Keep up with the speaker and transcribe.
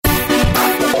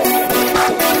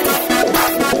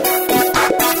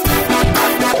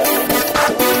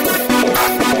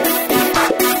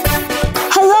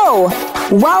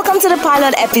Welcome to the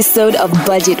pilot episode of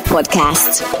Budget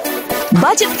Podcast.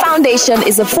 Budget Foundation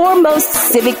is a foremost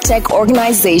civic tech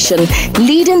organization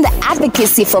leading the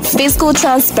advocacy for fiscal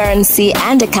transparency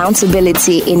and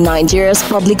accountability in Nigeria's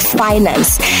public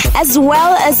finance, as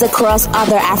well as across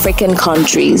other African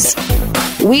countries.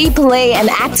 We play an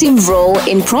active role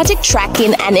in project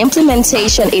tracking and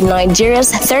implementation in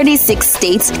Nigeria's 36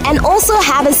 states and also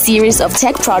have a series of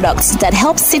tech products that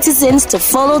help citizens to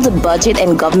follow the budget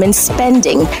and government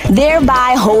spending,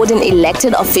 thereby holding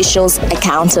elected officials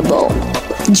accountable.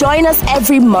 Join us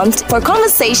every month for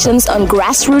conversations on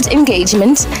grassroots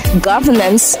engagement,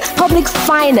 governance, public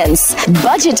finance,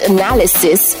 budget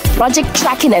analysis, project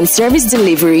tracking and service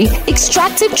delivery,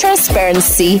 extractive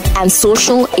transparency, and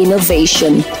social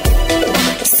innovation.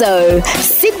 So,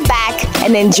 sit back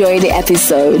and enjoy the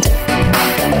episode.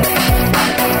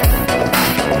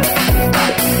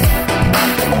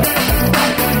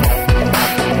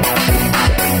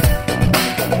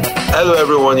 Hello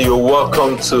everyone, you're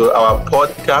welcome to our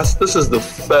podcast. This is the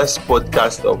first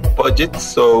podcast of Budget,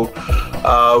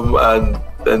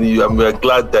 we're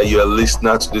glad that you're a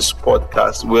listener to this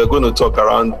podcast. We're going to talk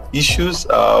around issues,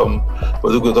 we're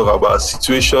going to talk about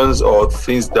situations or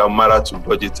things that matter to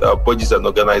Budget. Budget is an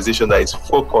organization that is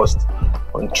focused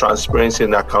on transparency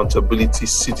and accountability,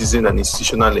 citizen and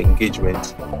institutional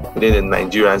engagement within the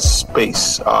Nigerian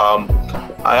space.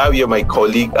 I have here my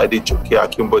colleague Adejoke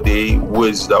Akimbode, who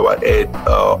is our head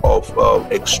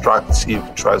of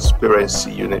Extractive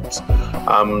Transparency Unit.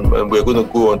 And we're going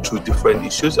to go on to different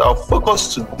issues. Our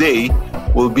focus today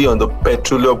will be on the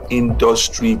Petroleum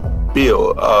Industry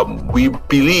Bill. We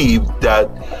believe that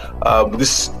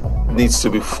this needs to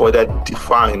be further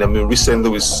defined. I mean, recently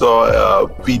we saw a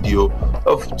video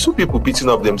of two people beating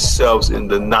up themselves in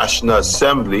the National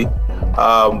Assembly.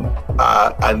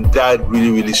 And that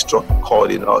really struck a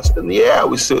chord in us. And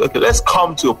we said, okay, let's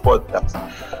come to a podcast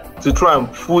to try and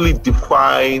fully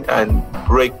define and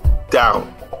break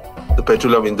down the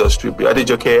Petroleum Industry Bill.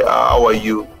 Adejoke, how are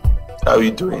you? How are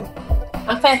you doing?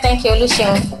 I'm fine, thank you,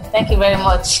 Lucian. Thank you very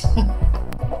much.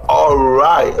 All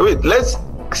right. I mean, let's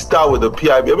start with the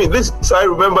PIB. I mean, so I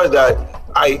remember that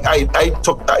I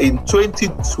took in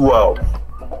 2012.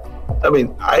 I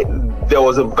mean, there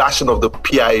was a version of the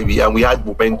PIB and we had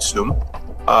momentum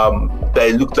that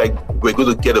it looked like we're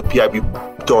going to get a PIB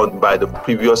done by the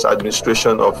previous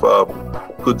administration of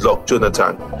Goodluck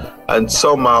Jonathan. And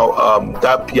somehow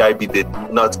that PIB did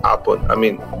not happen. I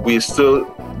mean,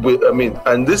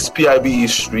 and this PIB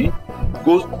history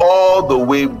goes all the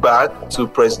way back to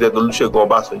President Olusegun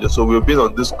Obasanjo. So we've been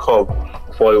on this curve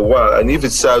for a while. And if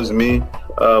it serves me,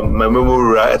 my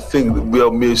memory, I think we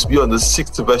may be on the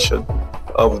 6th version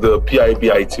of the PIB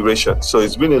iteration. So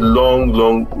it's been a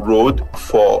long road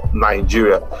for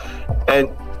Nigeria. And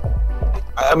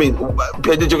I mean,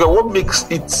 what makes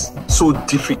it so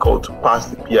difficult to pass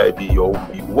the PIB? Or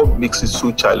what makes it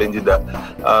so challenging that,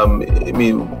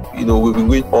 we've been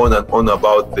going on and on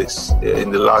about this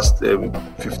in the last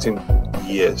 15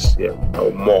 years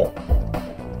or more?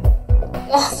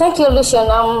 Yeah, thank you, Lucian.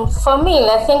 For me,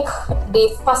 I think the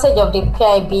passage of the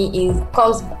PIB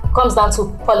comes down to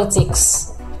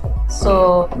politics.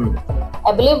 So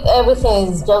I believe everything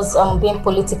is just being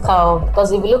political,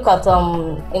 because if you look at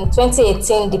in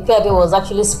 2018, the PIB was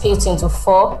actually split into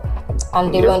 4,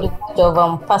 and they were in the point of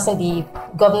passing the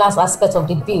governance aspect of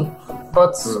the bill.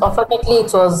 But unfortunately,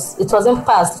 it wasn't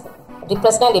passed. The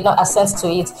president did not assent to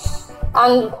it.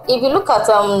 And if you look at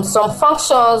some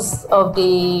functions of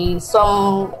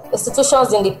some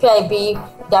institutions in the PIB,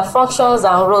 their functions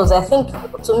and roles, I think,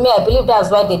 to me, I believe that's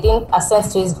why they didn't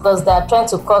assent to it, because they are trying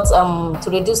to cut, to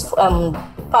reduce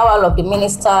power of the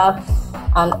minister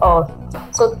and all.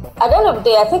 So at the end of the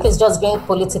day, I think it's just being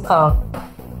political.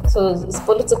 So it's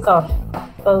political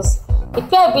because the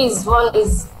PIB is one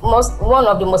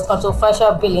of the most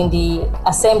controversial bill in the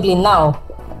assembly now,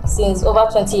 since over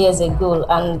 20 years ago,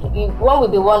 and one will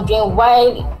be wondering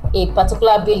why a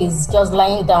particular bill is just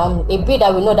lying down, a bill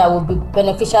that we know that will be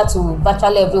beneficial to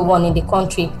virtually everyone in the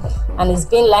country, and it's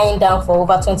been lying down for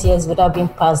over 20 years without being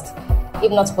passed,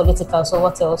 if not political. So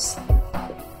what else?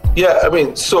 Yeah, I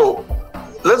mean, so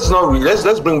let's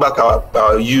bring back our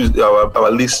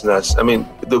listeners. I mean,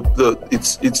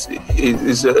 this is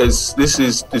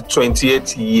the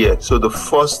 28th year, so the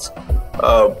first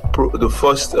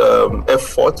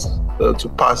effort to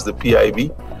pass the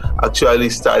PIB actually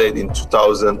started in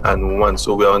 2001.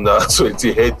 So we're on the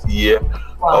 28th year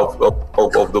of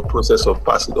the process of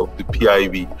passing of the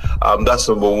PIB. That's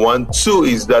number one. Two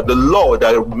is that the law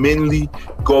that mainly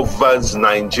governs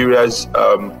Nigeria's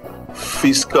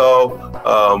fiscal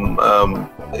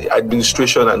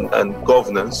administration and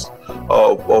governance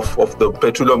of the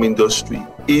petroleum industry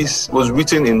was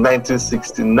written in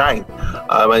 1969.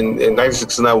 And in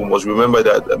 1969, we must remember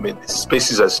that, the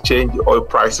spaces has changed, oil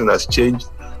pricing has changed.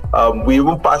 We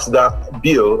even passed that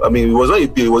bill. It was not a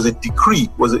bill, it was a decree.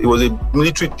 It was a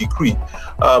military decree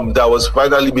that was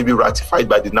finally maybe ratified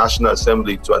by the National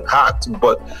Assembly to an act,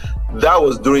 but that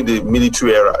was during the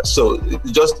military era. So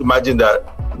just imagine that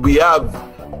we have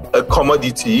a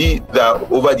commodity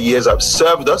that over the years have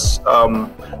served us,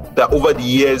 that over the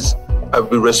years have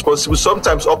been responsible,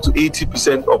 sometimes up to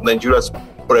 80% of Nigeria's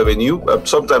revenue,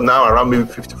 sometimes now around maybe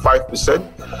 55%.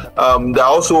 That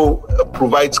also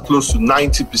provides close to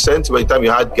 90%, by the time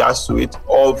you add gas to it,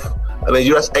 of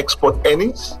Nigeria's export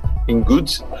earnings in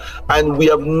goods. And we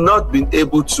have not been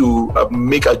able to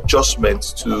make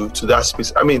adjustments to that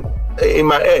space. In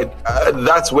my head,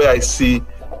 that's where I see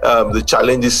the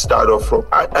challenges start off from.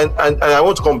 And I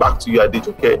want to come back to you, Adit,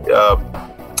 okay,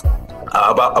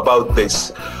 about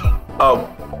this.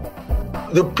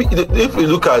 If we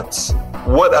look at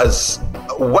I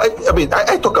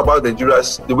talk about the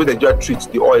way Nigeria treats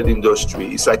the oil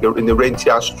industry. It's like in a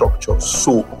rentier structure.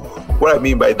 So what I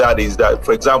mean by that is that,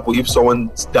 for example, if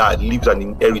someone's dad leaves an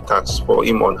inheritance for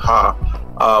him or her,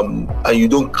 and you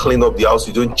don't clean up the house,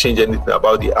 you don't change anything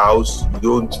about the house, you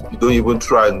don't even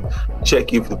try and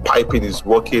check if the piping is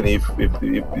working, if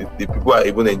the people are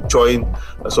even enjoying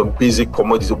some basic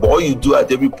commodities. But all you do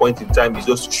at every point in time is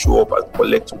just to show up and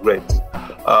collect rent.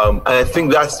 And I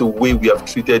think that's the way we have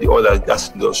treated the oil and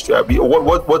gas industry.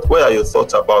 What are your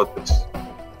thoughts about this?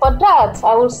 For that,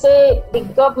 I would say the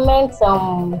government,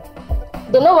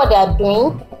 they know what they are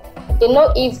doing. They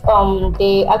know if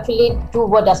they actually do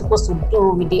what they're supposed to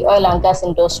do with the oil and gas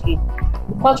industry,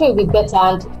 the country will be better,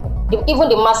 and even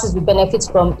the masses will benefit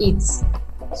from it.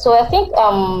 So I think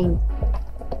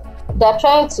they're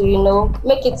trying to,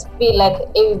 make it be like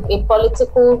a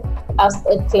political as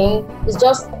a thing. It's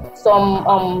just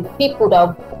some people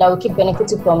that will keep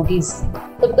benefiting from this.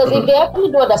 Because if they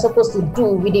actually do what they're supposed to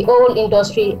do with the oil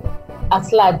industry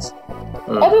at large,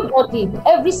 everybody,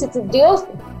 every city, the whole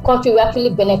country will actually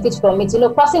benefit from it.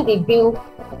 Passing the bill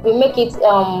will make it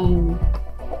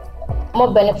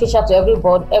more beneficial to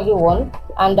everyone,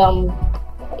 and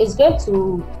it's going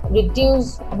to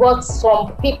reduce what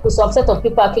some set of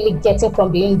people are actually getting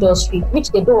from the industry,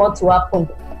 which they don't want to happen.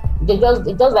 It's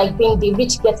just like being the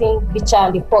rich getting richer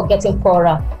and the poor getting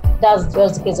poorer. That's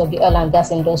just the case of the oil and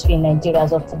gas industry in Nigeria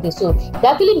as of today. So they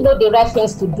actually know the right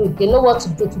things to do. They know what to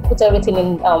do to put everything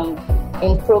in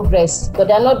progress, but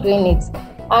they're not doing it.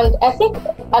 And I think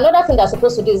another thing that's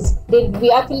supposed to do is we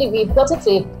got it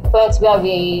to a point where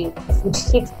we would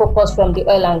shift focus from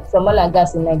oil and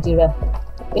gas in Nigeria.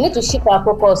 We need to shift our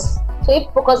focus. So if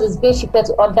focus is being shifted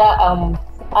to other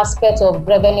aspects of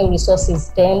revenue resources,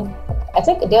 then I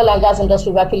think the oil and gas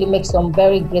industry will actually make some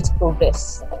very great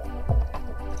progress.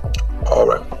 All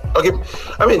right. Okay.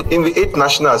 In the 8th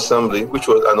National Assembly, which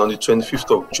was on the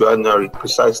 25th of January,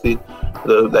 precisely,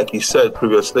 like you said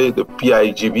previously, the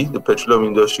PIGB, the Petroleum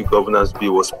Industry Governance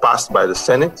Bill, was passed by the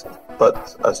Senate,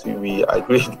 but as we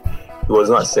agreed, it was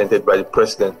not assented by the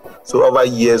President. So over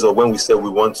years, or when we said we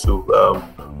want to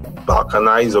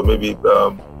balkanize or maybe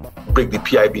break the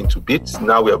PIB into bits,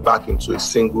 now we are back into a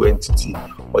single entity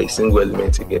or a single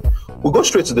element again. We'll go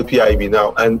straight to the PIB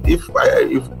now. And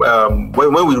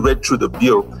when we read through the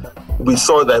bill, we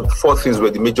saw that 4 things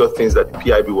were the major things that the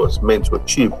PIB was meant to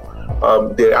achieve.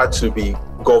 There had to be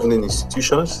governing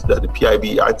institutions that the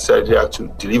PIB had to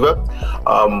deliver,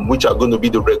 which are going to be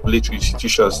the regulatory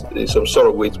institutions in some sort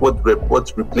of way.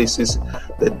 What replaces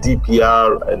the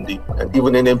DPR and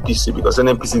even NNPC, because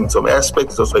NNPC in some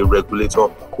aspects is also a regulator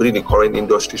within the current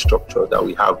industry structure that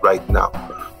we have right now.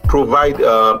 Provide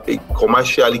a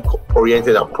commercially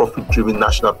oriented and profit-driven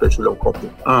national petroleum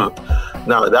company.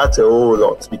 Now that's a whole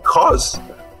lot, because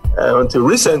until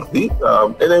recently,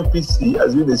 NNPC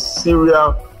has been a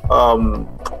serial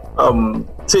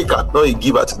taker, not a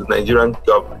giver to the Nigerian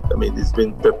government. There's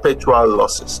been perpetual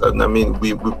losses, and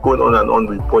we've gone on and on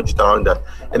with projects around that.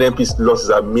 NNPC losses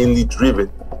are mainly driven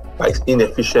by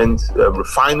inefficient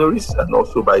refineries, and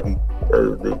also by the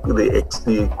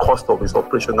cost of its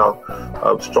operational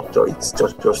structure. It's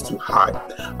just too high,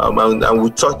 and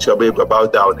we'll touch a bit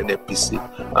about that on NNPC.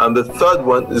 And the third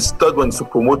one is to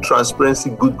promote transparency,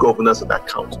 good governance, and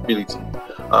accountability.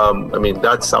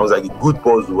 That sounds like a good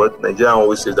buzzword. Nigeria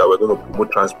always says that we're going to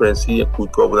promote transparency and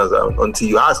good governance until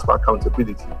you ask for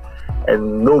accountability,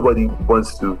 and nobody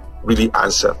wants to really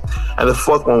answer. And the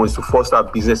fourth one was to foster a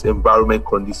business environment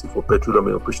conducive for petroleum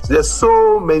operations. There's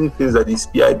so many things that this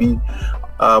PIB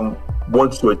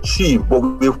want to achieve, but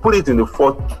we've put it in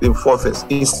fourth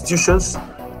institutions,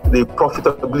 the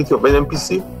profitability of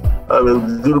NNPC, a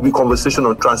little bit conversation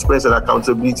on transparency and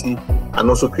accountability, and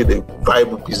also create a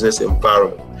viable business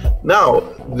environment. Now,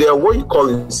 there are what you call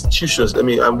institutions. And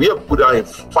we have put out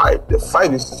the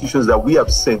five institutions that we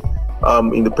have seen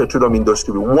in the petroleum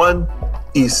industry. One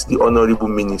is the Honorable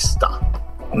Minister.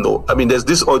 No, there's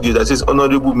this audio that says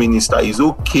Honorable Minister is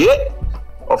okay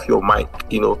off your mic,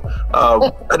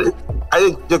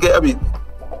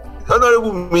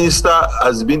 Honorable Minister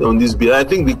has been on this bill. I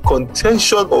think the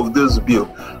contention of this bill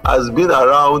has been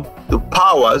around the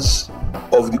powers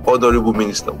of the Honorable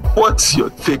Minister. What's your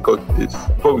take on this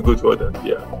before we go to others?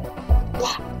 Yeah.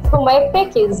 So my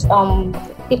take is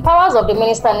the powers of the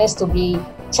minister needs to be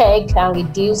checked and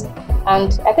reduced.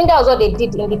 And I think that was what they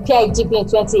did in the PIGB in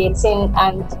 2018.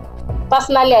 And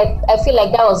personally, I feel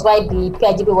like that was why the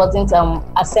PIGB wasn't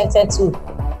assented to,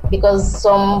 because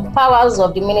some powers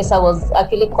of the minister was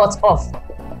actually cut off.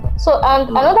 So, and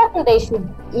another thing they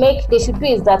should do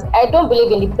is that I don't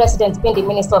believe in the president being the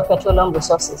Minister of Petroleum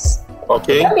Resources.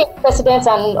 Okay. He can be the president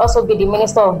and also be the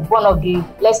minister of one of the,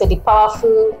 let's say, the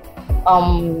powerful,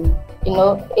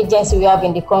 agency we have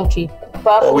in the country.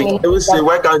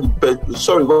 Why can't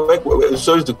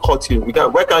sorry to cut you.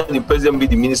 Why can't the president be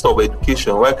the Minister of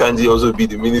Education? Why can't he also be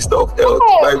the Minister of Health?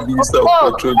 Why Minister of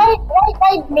Petroleum?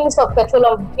 Why Minister of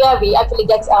Petroleum, where we actually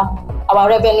get our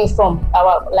revenue from,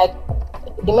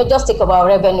 the major stake of our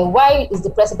revenue? Why is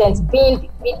the president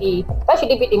why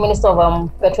should he be the Minister of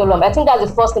Petroleum? I think that's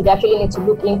the first thing they actually need to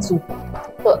look into.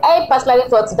 So I personally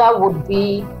thought that would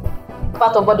be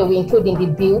part of what they will include in the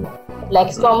bill,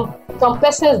 like some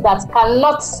persons that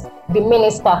cannot be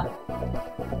minister.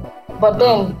 But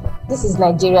then this is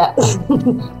Nigeria.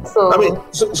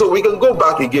 So we can go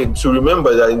back again to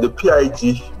remember that in the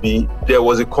PIGB there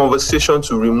was a conversation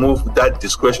to remove that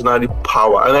discretionary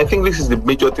power, and I think this is the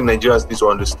major thing Nigerians need to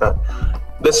understand.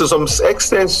 There's some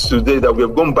extent today that we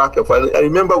have gone back and forth. I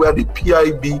remember we had the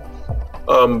PIB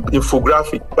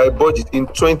infographic by budget in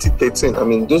 2013.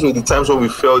 Those were the times when we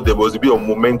felt there was a bit of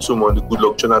momentum on the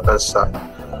Goodluck Jonathan side.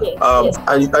 Yes.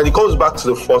 And it comes back to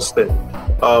the first thing.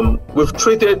 We've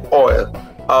treated oil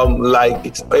like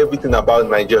it's everything about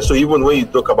Nigeria. So even when you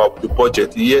talk about the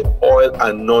budget, you hear oil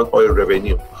and non-oil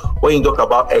revenue. When you talk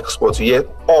about exports, you hear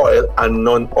oil and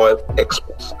non-oil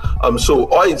exports. So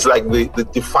oil is like the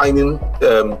defining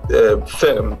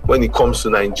term when it comes to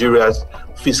Nigeria's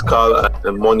fiscal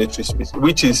and monetary space,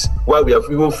 which is why we have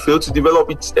even failed to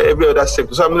develop it every other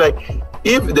sector. So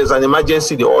if there's an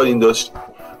emergency in the oil industry,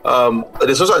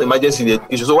 there's also an emergency in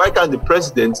education. So why can't the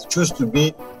president choose to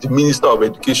be the Minister of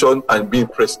Education and be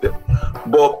president?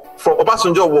 But from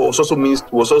Obasanjo was also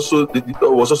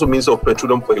Minister of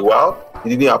Petroleum for a while. He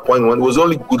didn't appoint one. It was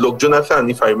only Goodluck Jonathan,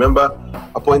 if I remember,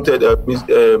 appointed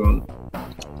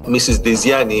Mrs.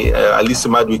 Desiani, Alice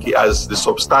Madwike, as the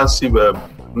substantive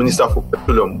Minister for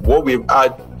Petroleum. What we've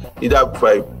had either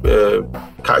by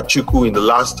Kachuku in the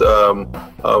last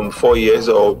 4 years,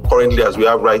 or currently as we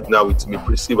have right now with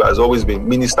Mipresiba, has always been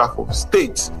Minister for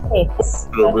State,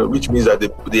 which means that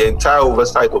the entire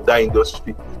oversight of that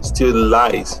industry still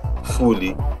lies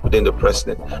fully within the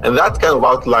president. And that kind of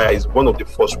outlier is one of the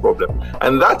first problems.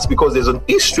 And that's because there's an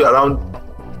history around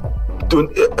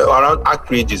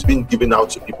acreages being given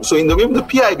out to people. So in the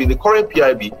PIB, the current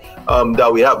PIB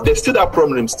that we have, there's still that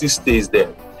problem still stays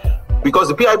there. Because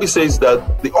the PIB says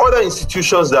that the other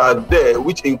institutions that are there,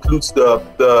 which includes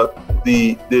the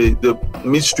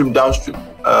midstream, downstream,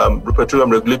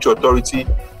 Petroleum Regulatory Authority,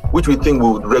 which we think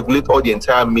will regulate all the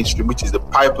entire midstream, which is the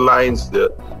pipelines,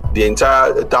 the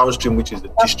entire downstream, which is the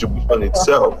distribution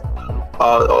itself,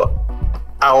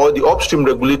 or the upstream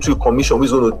regulatory commission, which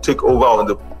is going to take over on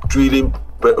the drilling,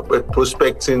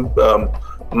 prospecting,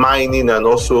 mining, and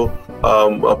also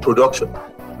production.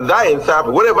 That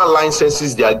entire, whatever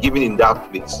licenses they are given in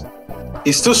that place,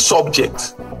 is still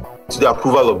subject to the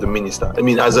approval of the minister.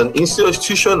 As an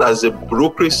institution, as a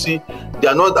bureaucracy, they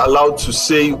are not allowed to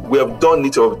say we have done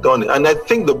it or we've done it. And I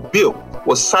think the bill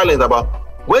was silent about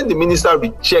when the minister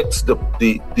rejects the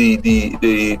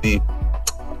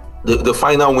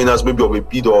final winners, maybe of a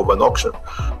bid or of an auction.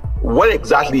 What does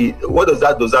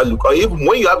that look? Or even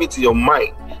when you have it in your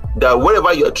mind that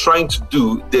whatever you're trying to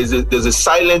do, there's a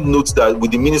silent note that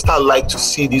would the minister like to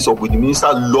see this, or would the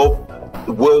minister love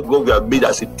the world what we have made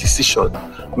as a decision?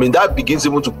 That begins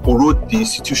even to corrode the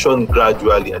institution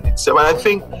gradually and itself. And I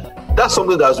think that's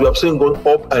something that, as we have seen, gone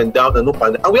up and down and up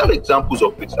and down. And we have examples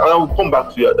of this. And I will come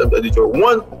back to your editor.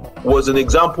 One was an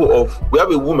example of, we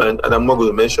have a woman, and I'm not going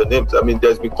to mention names.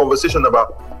 There's been conversation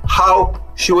about how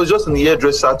she was just an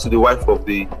hairdresser to the wife of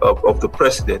the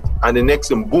president, and the next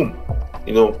thing, boom,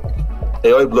 the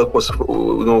oil block was,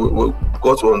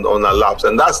 got on a lapse.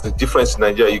 And that's the difference in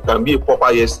Nigeria. You can be a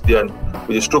pauper yesterday, and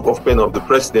with the stroke of pen of the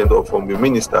president or from the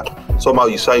minister, somehow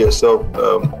you find yourself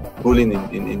rolling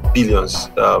in billions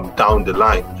down the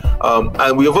line.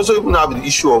 And we have also even have the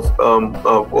issue of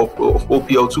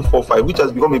OPL 245, which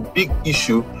has become a big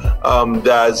issue.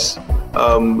 That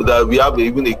we have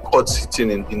even a court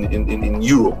sitting in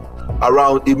Europe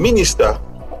around a minister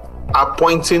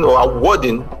appointing or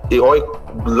awarding a oil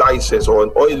license or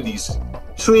an oil lease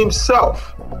to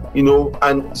himself,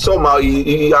 and somehow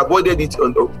he avoided it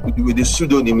with a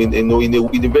pseudonym in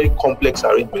a very complex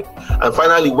arrangement. And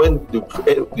finally, when the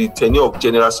tenure of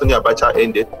General Sani Abacha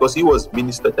ended, because he was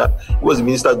minister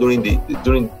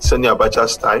during Sani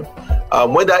Abacha's time,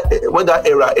 when that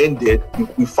era ended,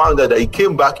 we found out that he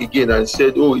came back again and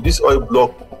said, "Oh, this oil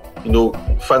block,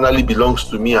 finally belongs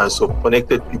to me," and so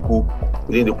connected people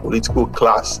within the political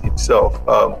class itself.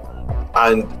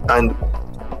 And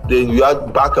then we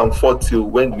had back and forth till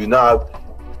when we now have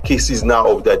cases now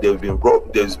of that there's been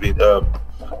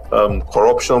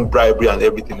corruption, bribery, and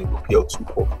everything in OPL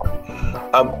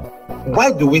 245.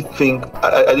 Why do we think,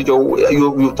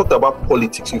 you talked about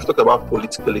politics, you've talked about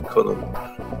political economy.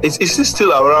 Is this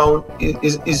still around?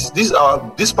 Is this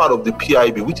part of the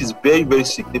PIB, which is very, very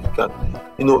significant?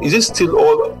 Is it still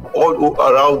all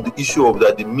around the issue of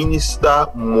that the minister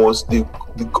must, the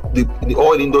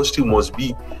oil industry must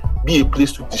be a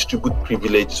place to distribute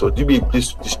privileges, or to be a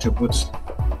place to distribute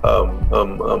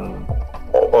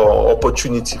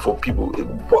opportunity for people?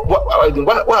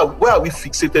 Why are we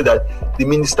fixated that the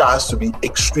minister has to be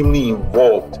extremely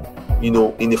involved,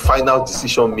 in the final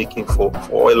decision making for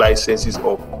oil licenses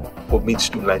or for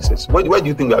midstream licenses? Why do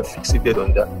you think we are fixated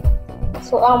on that?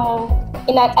 So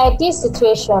in an ideal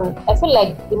situation, I feel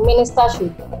like the minister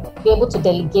should be able to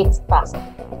delegate tasks.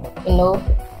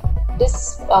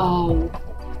 This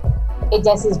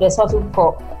agency is responsible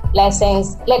for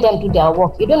license. Let them do their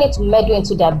work. You don't need to meddle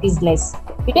into their business.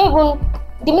 The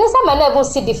minister might not even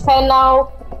see the final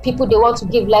people they want to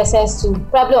give license to,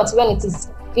 probably until when it is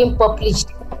being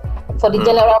published for the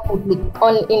general public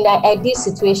in an ideal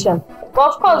situation. But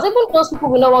of course, even those people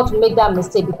will not want to make that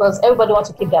mistake, because everybody wants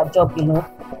to keep their job,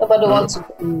 Everybody wants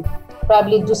to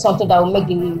probably do something that will make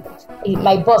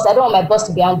my boss. I don't want my boss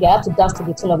to be angry. I have to dance to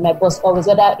the tune of my boss always,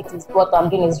 whether it is what I'm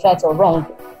doing is right or wrong.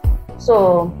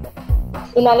 So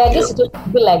in an ideal situation, it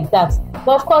would be like that.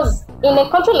 But of course, in a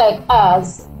country like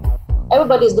ours,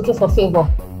 everybody is looking for favor.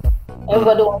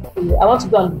 Everybody wants to. I want to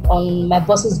be on my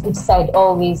boss's good side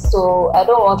always. So I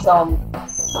don't want So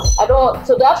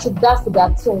they have to dance to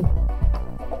that tune.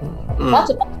 So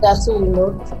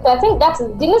I think that the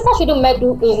minister shouldn't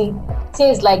meddle in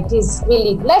things like this.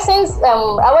 Really, license,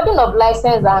 awarding of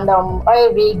license and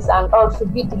oil rigs and all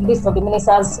should be the list of the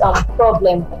minister's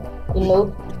problem.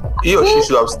 He or she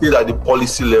should have stayed at the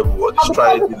policy level or the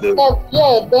strategy level.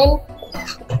 Yeah, then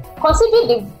considering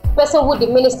the person who the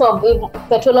minister of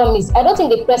petroleum is, I don't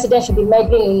think the president should be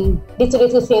meddling in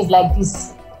little things like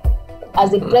this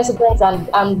as the president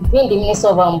and being the minister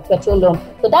of petroleum.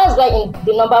 So that's why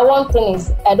the number one thing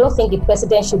is, I don't think the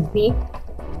president should be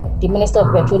the minister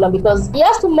of petroleum, because he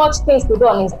has too much things to do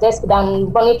on his desk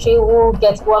than monitoring who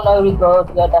gets one oil rig or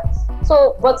the other.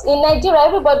 So, but in Nigeria,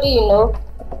 everybody,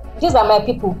 these are my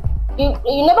people.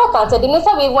 You never can tell. The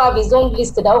minister will even have his own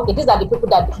list that, okay, these are the people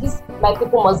my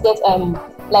people must get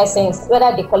license,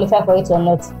 whether they qualify for it or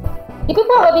not. The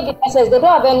people holding the license, they don't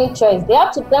have any choice. They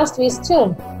have to dance to his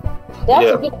tune. They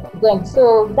have to give it to them.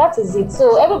 So that is it.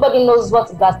 So everybody knows what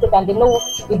is at stake, and they know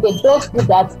if they don't do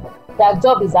that, their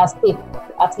job is at stake.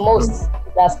 At most,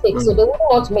 it's at stake. So they won't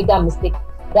want to make that mistake.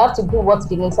 They have to do what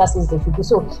the minister says they should do.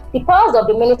 So the powers of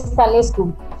the minister needs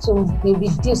to be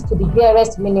reduced to the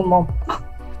barest minimum.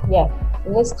 Yeah,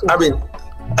 it needs to.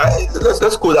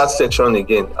 Let's go that section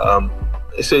again.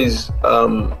 It says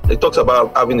it talks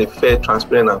about having a fair,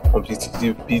 transparent, and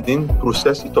competitive bidding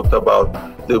process. It talked about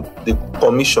the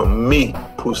commission may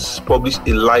publish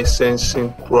a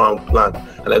licensing program plan,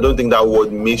 and I don't think that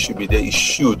word "may" should be there. It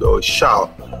should or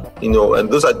shall. And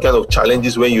those are the kind of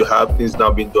challenges when you have things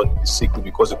now being done in the secret,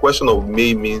 because the question of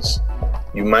may means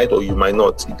you might or you might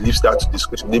not. It leaves that to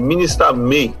discretion. The minister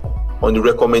may, on the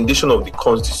recommendation of the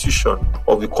constitution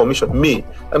of the commission, may.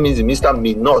 That means the minister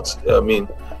may not,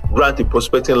 grant a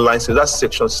prospecting license. That's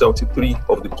section 73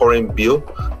 of the current bill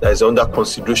that is under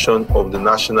consideration of the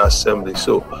National Assembly.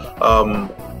 So,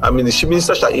 the chief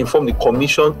minister shall inform the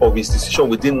commission of his decision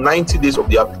within 90 days of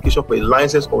the application for a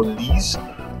license or lease.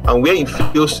 And where he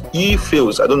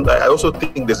fails. I also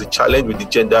think there's a challenge with the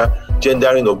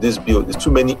gendering of this bill. There's too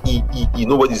many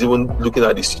Nobody's even looking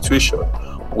at the situation.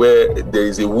 where there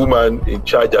is a woman in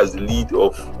charge as the lead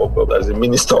as the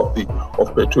minister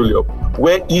of petroleum.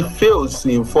 Where he fails to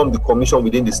inform the commission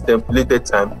within the stipulated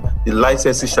time, the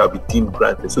licenses shall be deemed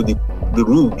granted. So the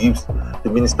rule gives the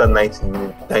minister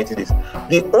 90 days.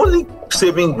 The only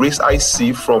saving grace I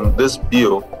see from this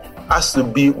bill has to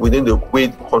be within the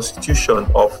constitution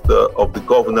of the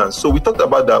governance. So we talked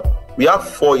about that. We have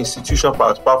 4 institutions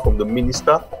apart from the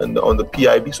minister and on the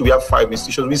PIB. So we have 5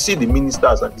 institutions. We see the minister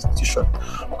as an institution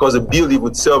because the bill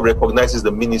itself recognizes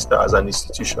the minister as an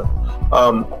institution.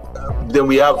 Then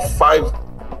we have 5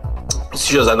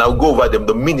 institutions, and I'll go over them.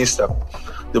 The minister,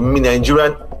 the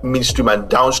Nigerian Midstream and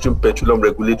Downstream Petroleum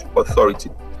Regulatory Authority,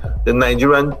 the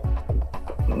Nigerian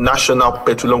National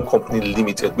Petroleum Company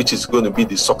Limited, which is going to be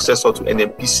the successor to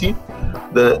NNPC,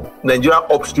 the Nigerian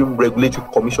Upstream Regulatory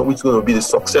Commission, which is going to be the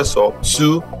successor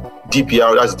to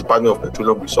DPR, that's the Department of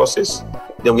Petroleum Resources.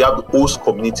 Then we have the Host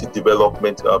Community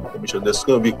Development Commission. There's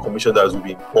going to be a commission that will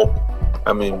be involved,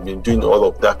 been doing all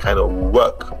of that kind of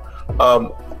work.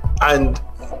 And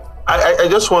I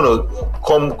just want to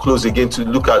come close again to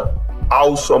look at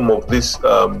how some of these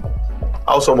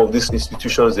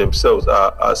institutions themselves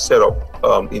are set up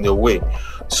in a way.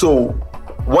 So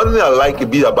one thing I like a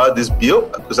bit about this bill,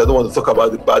 because I don't want to talk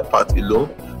about the bad part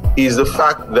alone, is the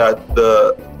fact that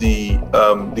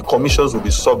the commissions will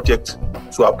be subject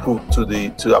to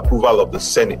the approval of the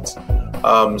Senate.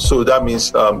 So that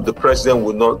means the president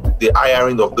will not, the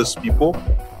hiring of these people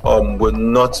will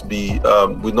not be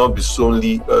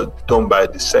solely done by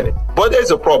the Senate. But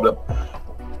there's a problem.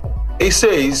 It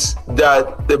says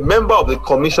that the member of the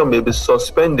commission may be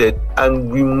suspended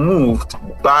and removed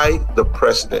by the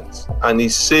president. And it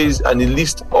says, and it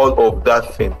lists all of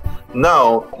that thing.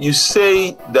 Now, you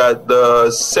say that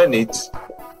the Senate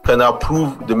can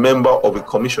approve the member of a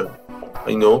commission,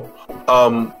 but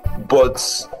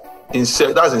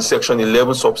that's in section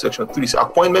 11, subsection 3. It's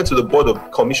appointment to the board of the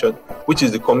commission, which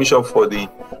is the commission for the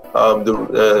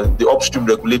Upstream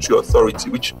Regulatory Authority,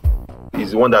 which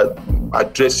is the one that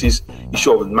addresses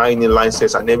issue of mining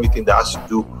license and everything that has to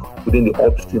do within the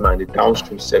upstream and the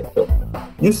downstream sector.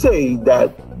 You say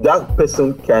that that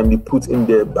person can be put in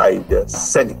there by the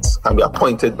Senate, can be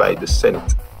appointed by the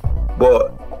Senate.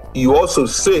 But you also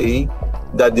say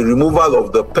that the removal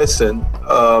of the person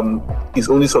is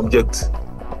only is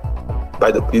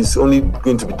only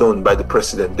going to be done by the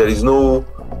president. There is no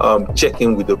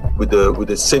checking with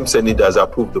the same Senate that has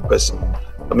approved the person.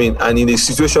 And in a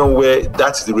situation where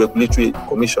that's the regulatory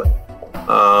commission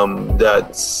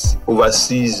that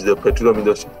oversees the petroleum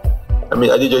industry, as you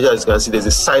can see, there's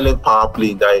a silent power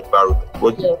play in that environment.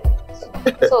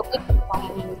 So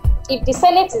if the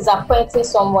Senate is appointing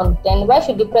someone, then why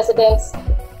should the president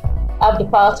have the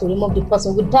power to remove the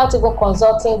person without even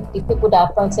consulting the people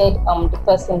that appointed the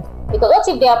person? Because what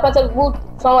if they appointed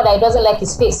someone that doesn't like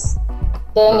his face?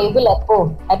 Then you'll be like,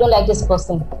 oh, I don't like this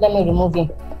person, let me remove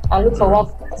him. And look for one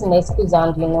person excuse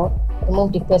and remove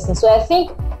the person. So I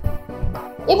think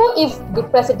even if the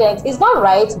president is not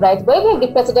right, but even if the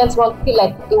president feel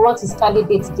like he wants his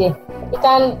candidate there, he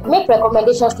can make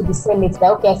recommendations to the Senate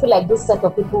that okay, I feel like this set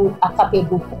of people are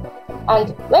capable.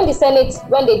 And when the Senate,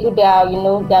 when they do their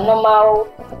their normal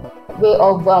way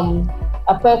of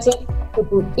appointing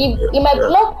people, he might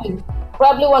block him.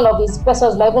 Probably one of his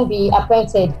persons might even be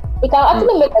appointed. He can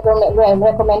actually make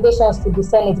recommendations to the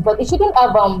Senate, but he shouldn't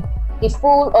have the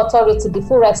full authority, the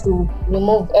full rights to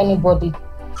remove anybody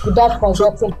without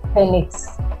consulting the Senate.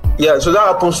 Yeah, so that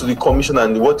happens to the commission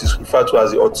and what is referred to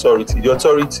as the authority. The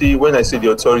authority, when I say the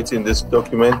authority in this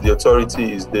document, the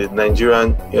authority is the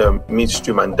Nigerian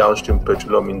Midstream and Downstream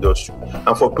Petroleum Industry.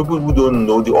 And for people who don't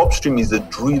know, the upstream is the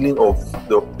drilling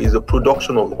is the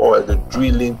production of oil, the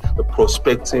drilling, the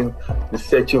prospecting, the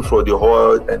searching for the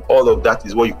oil, and all of that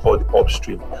is what you call the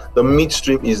upstream. The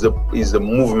midstream is the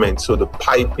movement, so the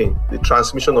piping, the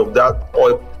transmission of that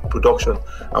oil production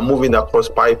and moving across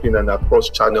piping and across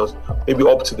channels, maybe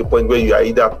up to the point where you are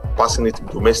either passing it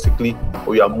domestically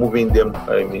or you are moving them,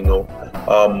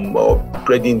 or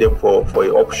trading them for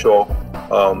offshore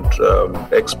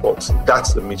exports.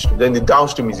 That's the midstream. Then the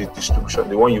downstream is the distribution,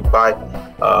 the one you buy,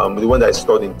 the one that is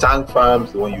stored in tank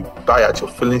farms, the one you buy at your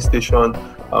filling station,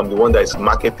 the one that is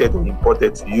marketed or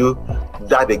imported to you.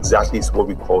 That exactly is what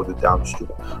we call the downstream.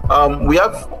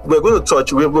 We're going to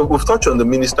touch. We've touched on the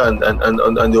minister and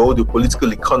the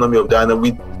political economy of that, and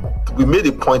we made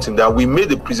a point in that. We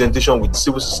made a presentation with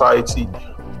civil society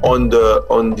on the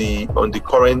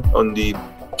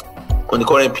on the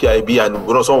current PIB and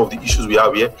some of the issues we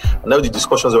have here. And now the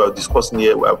discussions we are discussing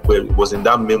here where it was in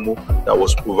that memo that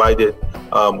was provided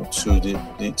to the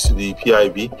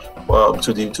PIB,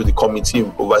 to the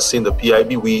committee overseeing the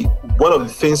PIB. One of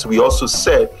the things we also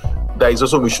said that is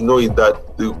also we should know is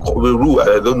that the rule,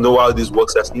 I don't know how this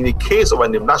works, as in the case of a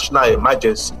national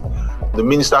emergency, the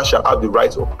minister shall have the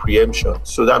right of preemption.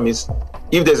 So that means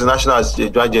if there's a national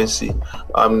emergency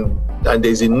and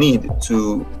there's a need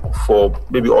for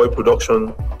maybe oil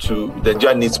production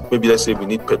Nigeria needs, maybe let's say we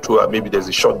need petrol, and maybe there's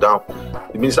a shutdown,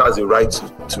 the minister has the right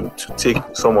to take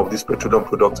some of these petroleum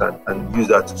products and use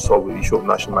that to solve the issue of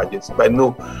national emergency. But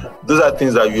no, those are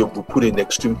things that you have to put in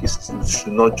extreme cases. It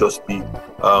should not just be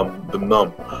the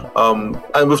norm.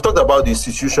 And we've talked about the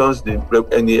institutions and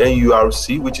the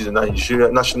NURC, which is the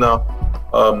Nigeria National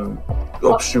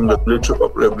Upstream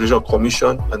Regulation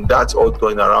Commission, and that's all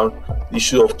going around the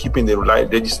issue of keeping the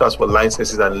registers for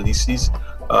licenses and leases,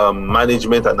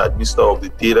 management and administer of the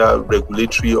data,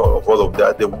 regulatory of all of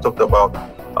that. Then we talked about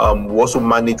we also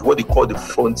manage what they call the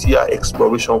Frontier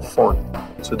Exploration Fund.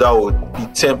 So that would be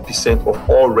 10% of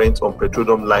all rent on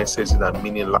petroleum licenses and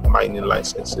mining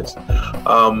licenses.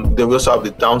 Then we also have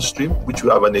the downstream, which we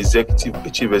have a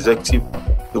chief executive.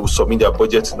 They will submit their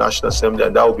budget to National Assembly,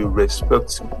 and that will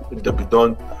be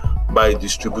done by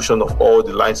distribution of all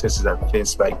the licenses and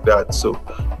things like that. So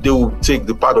they will take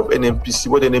the part of NNPC,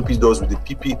 what NNPC does with the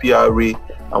PPPRA,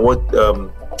 and what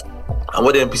the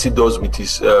NPC does with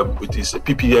his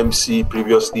PPMC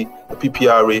previously, the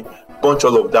PPRA, bunch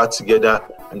all of that together,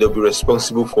 and they'll be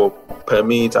responsible for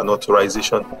permit and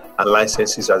authorization and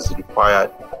licenses as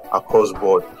required across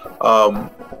board.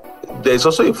 There's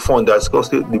also a fund that's called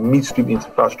the Midstream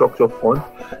Infrastructure Fund.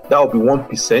 That will be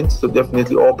 1%. So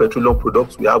definitely all petroleum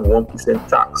products, we have 1%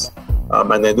 tax.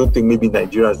 And I don't think maybe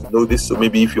Nigerians know this. So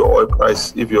maybe if your oil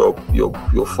price, if your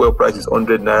fuel price is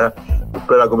 100 naira, the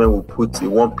federal government will put a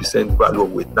 1% value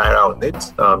with naira on it.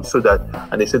 So that,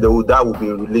 and they said that will be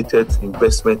related to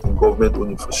investment in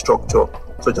government-owned infrastructure,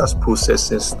 such as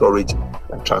processing, storage,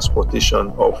 and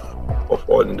transportation of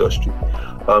oil industry.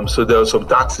 So there are some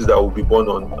taxes that will be borne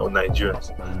on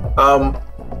Nigerians.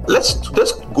 Let's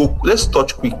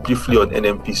touch briefly on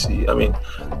NNPC. I mean,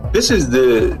 this is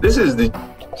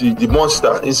the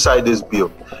monster inside this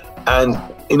bill, and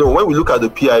when we look at the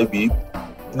PIB,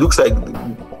 it looks like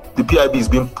the PIB is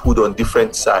being pulled on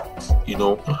different sides. And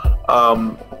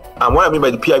what I mean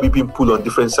by the PIB being pulled on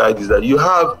different sides is that you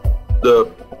have the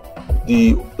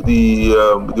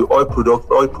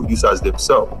oil producers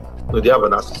themselves. They have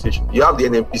an association. You have the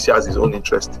NNPC as his own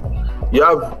interest. You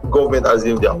have government as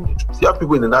in their own interest. You have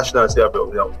people in the national as their own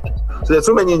interest. So there's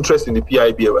so many interests in the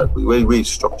PIB where it's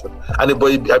structured. And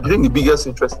but I think the biggest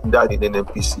interest in that in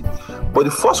NNPC. But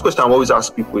the first question I always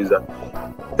ask people is that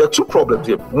there are two problems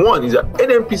here. One is that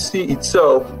NNPC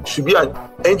itself should be an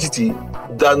entity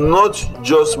that not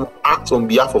just acts on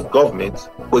behalf of government,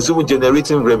 but is even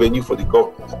generating revenue for the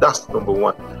government. That's number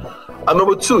one. And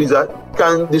number two is that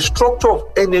can the structure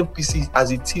of NNPC as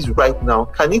it is right now,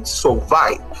 can it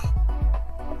survive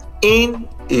in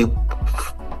a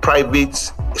private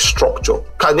structure?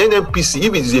 Can NNPC,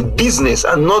 if it is a business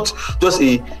and not just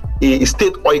a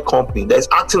state oil company that is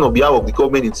acting on behalf of the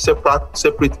government in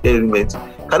separate elements,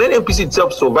 can NNPC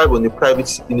itself survive in a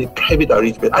private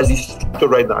arrangement as it's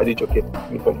structured right now? Are you okay?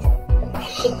 It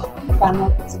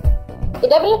cannot. It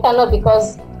definitely cannot,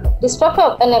 because the structure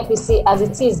of NNPC as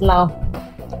it is now,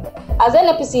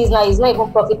 is not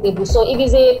even profitable. So if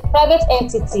it's a private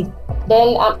entity,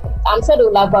 then I'm sure they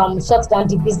will have shut down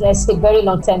the business a very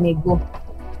long time ago.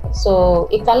 So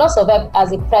it cannot survive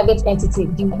as a private entity.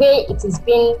 The way it is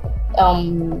being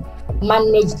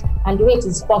managed and the way it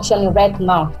is functioning right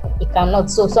now, it cannot.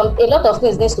 So a lot of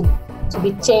things needs to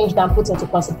be changed and put into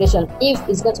consideration if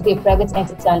it's going to be a private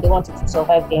entity and they want it to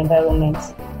survive the environment.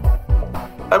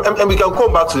 And we can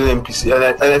come back to the NPC,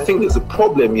 and I think there's a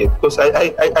problem here, because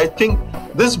I think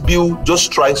this bill just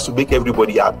tries to make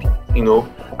everybody happy,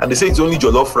 and they say it's only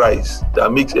jollof rice that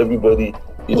makes everybody,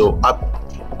 happy.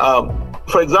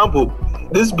 For example,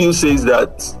 this bill says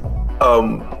that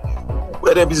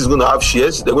NNPC is going to have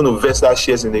shares. They're going to invest that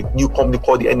shares in a new company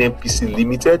called the NNPC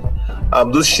Limited.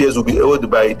 Those shares will be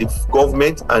held by the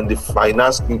government, and the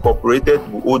Finance Incorporated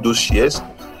will hold those shares.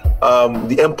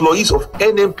 The employees of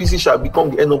NNPC shall become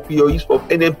the employees of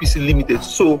NNPC Limited.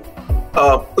 So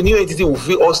a new entity will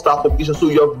fill all staff obligations. So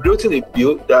you have written a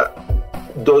bill that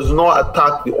does not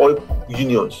attack the oil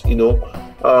unions, in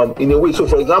a way. So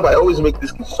for example, I always make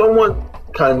this case. Someone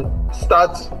can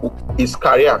start his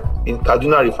career in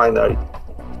Kaduna Refinery,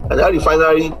 and that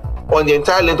refinery on the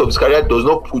entire length of his career does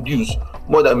not produce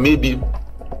more than maybe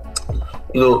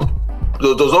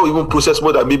does not even process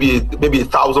more than maybe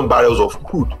 1,000 barrels of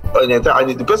crude, and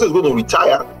the person is going to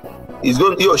retire. He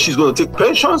or she is going to take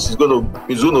pensions. He's going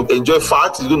to enjoy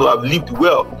fat. He's going to have lived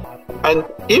well. And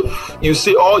if you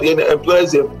say all the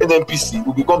employees of NNPC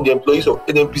will become the employees of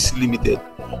NNPC Limited,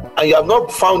 and you have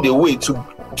not found a way to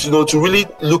really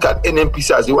look at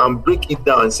NNPC as well and break it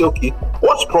down and say, okay,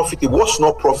 what's profitable, what's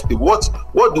not profitable,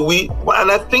 what do we?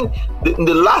 And I think in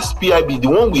the last PIB, the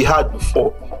one we had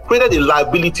before, created a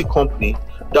liability company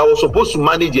that was supposed to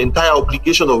manage the entire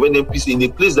obligation of NNPC in a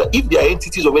place that if there are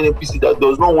entities of NNPC that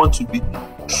does not want to be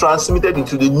transmitted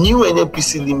into the new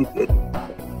NNPC Limited,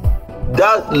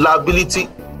 that liability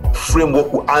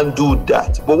framework will undo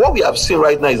that. But what we have seen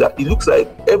right now is that it looks like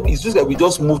we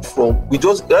just moved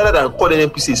rather than call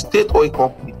NNPC a state oil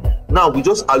company, now we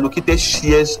just allocated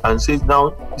shares and say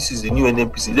now this is the new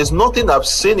NNPC. There's nothing I've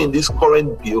seen in this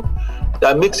current bill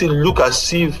that makes it look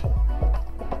as if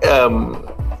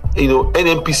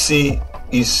NNPC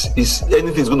is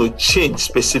anything's going to change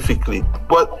specifically.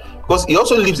 But because it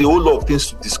also leaves a whole lot of things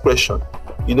to discretion.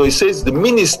 It says the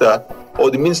minister or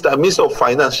the minister of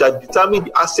finance shall determine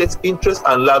the assets, interest,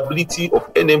 and liability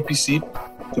of NNPC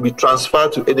to be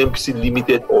transferred to NNPC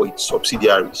Limited or its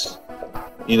subsidiaries.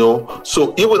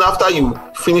 So even after you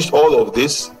finish all of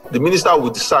this, the minister will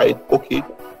decide, okay,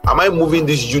 am I moving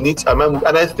this unit?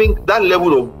 And I think that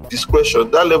level of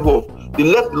discretion, they left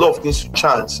a lot of things to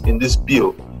chance in this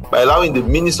bill by allowing the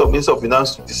minister of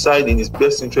finance to decide in his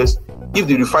best interest if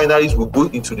the refineries will go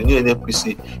into the new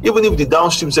NNPC, even if the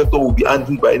downstream sector will be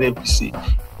handled by NNPC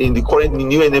in the current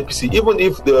new NNPC, even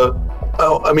if the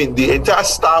entire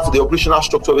staff, the operational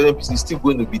structure of NNPC is still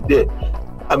going to be there.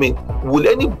 Will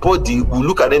anybody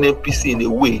look at NNPC in a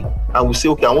way and will say,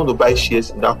 okay, I want to buy shares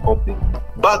in that company?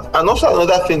 But and also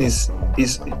another thing is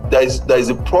there is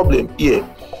a problem here,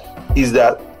 is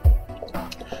that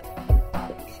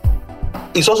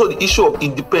it's also the issue of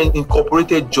independent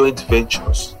incorporated joint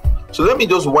ventures. So let me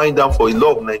just wind down for a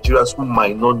lot of Nigerians who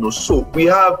might not know. So we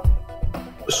have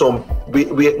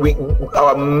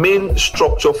our main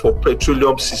structure for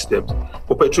petroleum systems,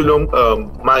 for petroleum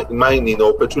mining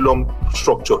or petroleum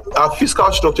structure. Our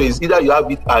fiscal structure is either you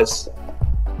have it as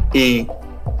a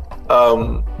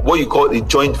what you call a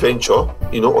joint venture,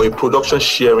 or a production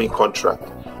sharing contract.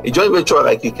 A joint venture,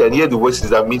 like you can hear the voices,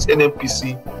 that means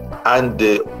NNPC and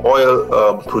the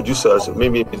oil producers,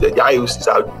 maybe the IOCs,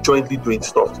 are jointly doing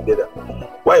stuff together.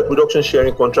 While a production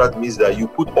sharing contract means that you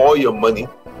put all your money,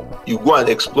 you go and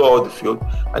explore the field,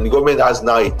 and the government has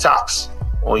now a tax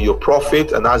on your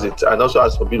profit and also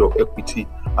has a bit of equity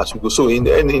as we go. So in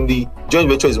the joint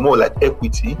venture is more like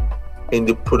equity. In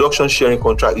the production sharing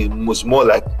contract, it was more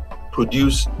like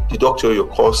produce, deduct your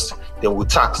costs, then we'll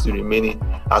tax the remaining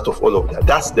out of all of that.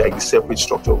 That's the separate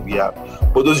structure we have.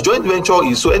 But those joint venture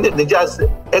is Nigeria has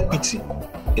equity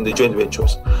in the joint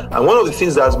ventures. And one of the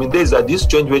things that has been there is that these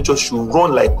joint ventures should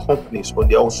run like companies on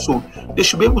their own. So they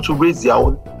should be able to raise their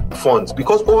own funds.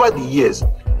 Because over the years,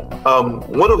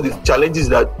 one of the challenges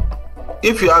that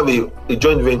if you have a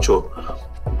joint venture,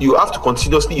 you have to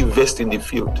continuously invest in the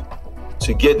field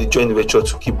to get the joint venture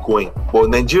to keep going. But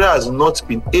Nigeria has not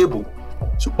been able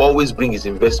to always bring its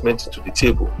investment to the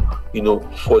table,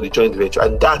 for the joint venture.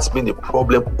 And that's been a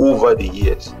problem over the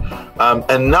years.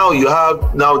 And now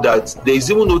that there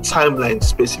is even no timeline,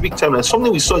 specific timeline,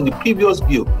 something we saw in the previous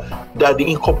bill, that the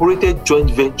incorporated joint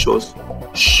ventures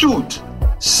should,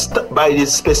 by the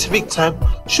specific time,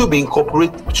 should be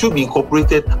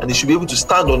incorporated, and they should be able to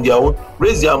stand on their own,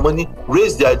 raise their money,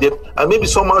 raise their debt, and maybe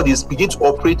somehow they begin to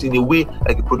operate in a way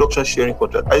like a production sharing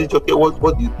contract. Okay,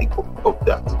 what do you think of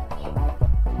that?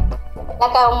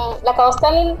 Like I was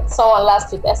telling someone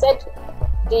last week, I said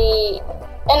the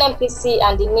NNPC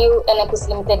and the new NNPC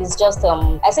Limited is just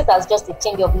I said that's just a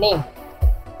change of name.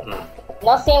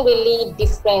 Nothing really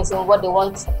different in what they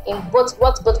want, in what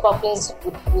both companies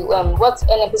would do, what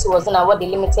NNPC was doing and what the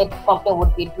limited company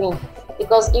would be doing.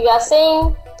 Because if you are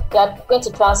saying you are going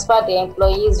to transfer the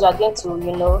employees, you are going to,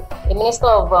 the Minister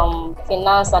of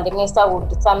Finance and the Minister will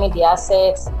determine the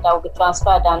assets that will be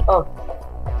transferred and all.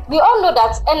 We all know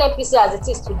that NNPC as it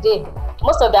is today,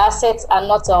 most of the assets are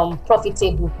not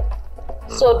profitable.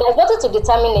 So there's nothing to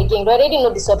determine again. We already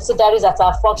know the subsidiaries that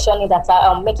are functioning, that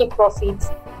are making profits,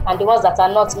 and the ones that are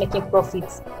not making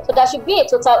profits. So there should be a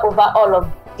total overhaul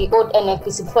of the old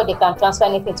NNPC before they can transfer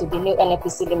anything to the new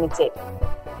NNPC Limited.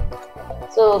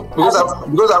 So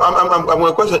I'm going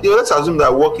to question. Let's assume that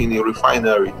I work in a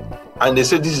refinery, and they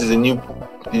say this is the new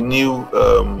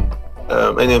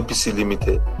NNPC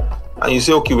Limited. And you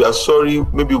say, okay, we are sorry,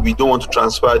 maybe we don't want to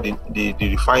transfer the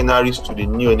refineries to the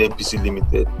new NNPC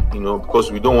Limited,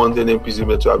 because we don't want the NNPC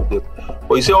Limited to have them.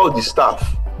 But you say all the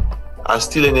staff are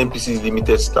still NNPC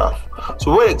limited staff.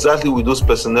 So what exactly will those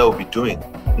personnel be doing?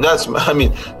 That's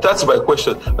my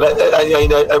question.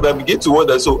 I begin to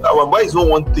wonder. So why is no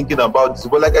one thinking about this?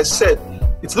 But like I said,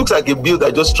 it looks like a bill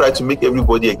that just tried to make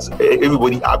everybody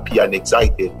happy and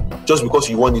excited, just because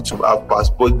you want it to have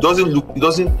passed. But it doesn't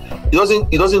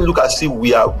look as if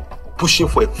we are pushing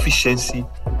for efficiency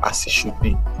as it should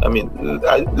be.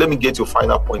 Let me get your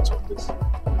final point on this.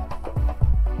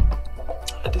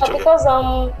 Because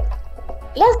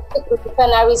let's take the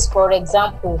refineries for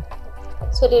example.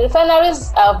 So the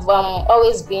refineries have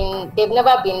they've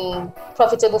never been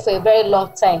profitable for a very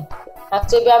long time. And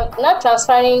so we are now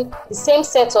transferring the same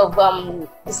set of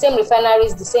the same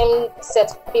refineries, the same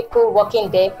set of people working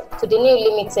there to the new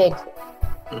limited.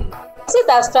 I see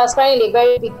that's transferring a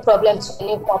very big problem to the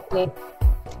new company,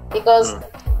 because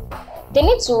they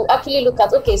need to actually look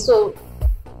at, okay, so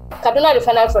Kaduna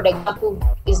Refinery, for example,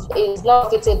 is not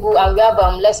profitable, and we have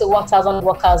let's say 1,000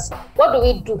 workers. What do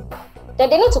we do? Then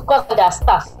they need to cut their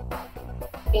staff.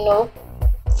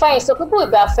 Fine. So people will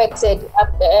be affected.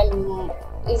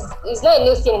 It's not a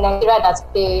new thing in Nigeria that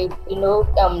they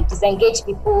disengage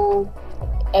people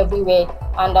everywhere,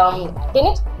 and they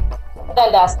need to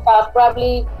cut their staff.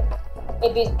 Probably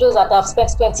maybe those that have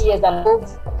spent 20 years and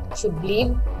above should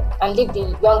leave and leave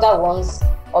the younger ones.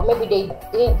 Or maybe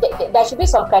there should be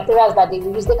some criteria that they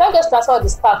will use. They can't just transfer the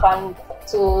staff and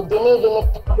to the new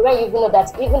limited when you know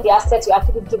that even the assets you're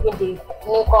actually giving the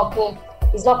new company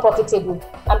is not profitable.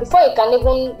 And before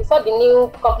the new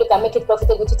company can make it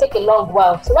profitable, to take a long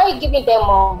while. So why are you giving them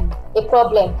a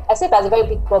problem? I say that's a very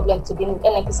big problem to the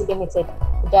NNPC Limited.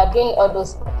 They are doing all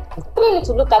those. You need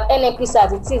to look at NNPC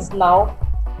as it is now.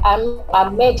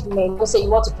 Amendment. So you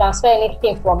want to transfer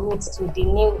anything from it to the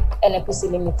new NNPC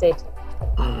Limited.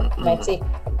 Might take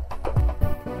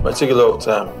a lot of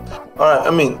time. All right.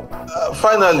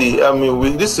 Finally,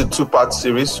 this is a 2-part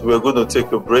series. We're going to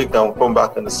take a break and we'll come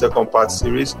back in the second part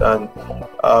series, and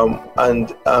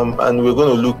we're going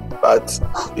to look at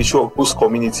issue of host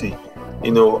community.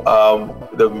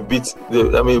 That we beat.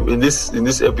 In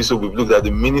this episode, we've looked at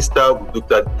the minister. We've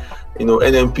looked at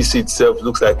NNPC itself.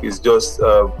 Looks like it's just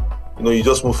you're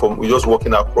just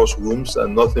working across rooms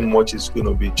and nothing much is going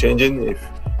to be changing if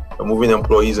you're moving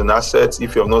employees and assets.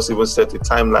 If you have not even set a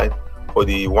timeline for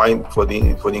the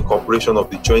incorporation of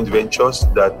the joint ventures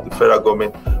that the federal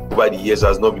government over the years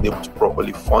has not been able to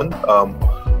properly fund.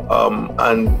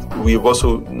 And we've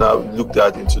also now looked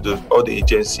at into all the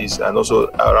agencies and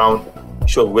also around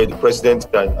where the president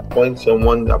can appoint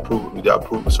someone subject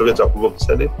to approval of the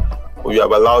Senate. We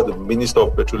have allowed the Minister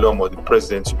of Petroleum or the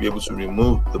President to be able to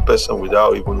remove the person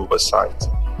without even oversight.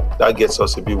 That gets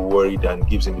us a bit worried and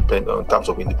gives in terms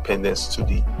of independence to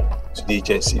the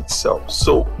agency itself.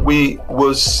 So we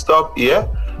will stop here.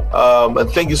 And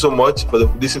thank you so much for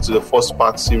listening to the first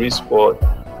part series for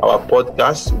our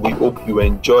podcast. We hope you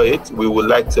enjoy it. We would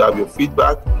like to have your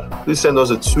feedback. Please send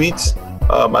us a tweet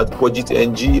at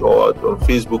BudgetNG, or on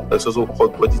Facebook. It's also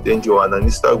called BudgetNG, or on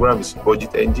Instagram it's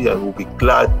BudgetNG, and we'll be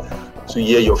glad to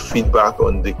hear your feedback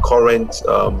on the current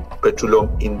Petroleum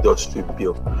Industry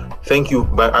Bill. Thank you.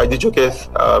 Adejoke,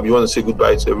 you want to say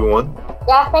goodbye to everyone?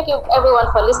 Yeah, thank you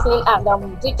everyone for listening, and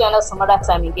do join us some other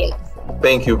time again.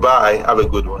 Thank you. Bye. Have a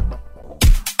good one.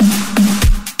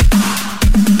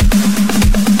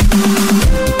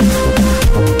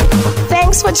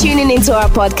 Thanks for tuning into our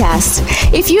podcast.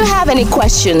 If you have any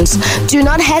questions, do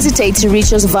not hesitate to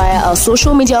reach us via our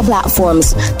social media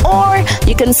platforms, or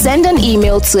you can send an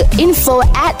email to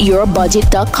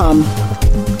info@yourbudget.com.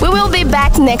 We will be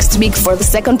back next week for the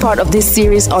second part of this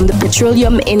series on the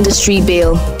Petroleum Industry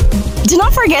Bill. Do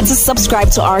not forget to subscribe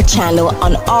to our channel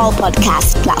on all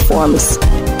podcast platforms.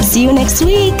 See you next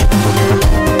week.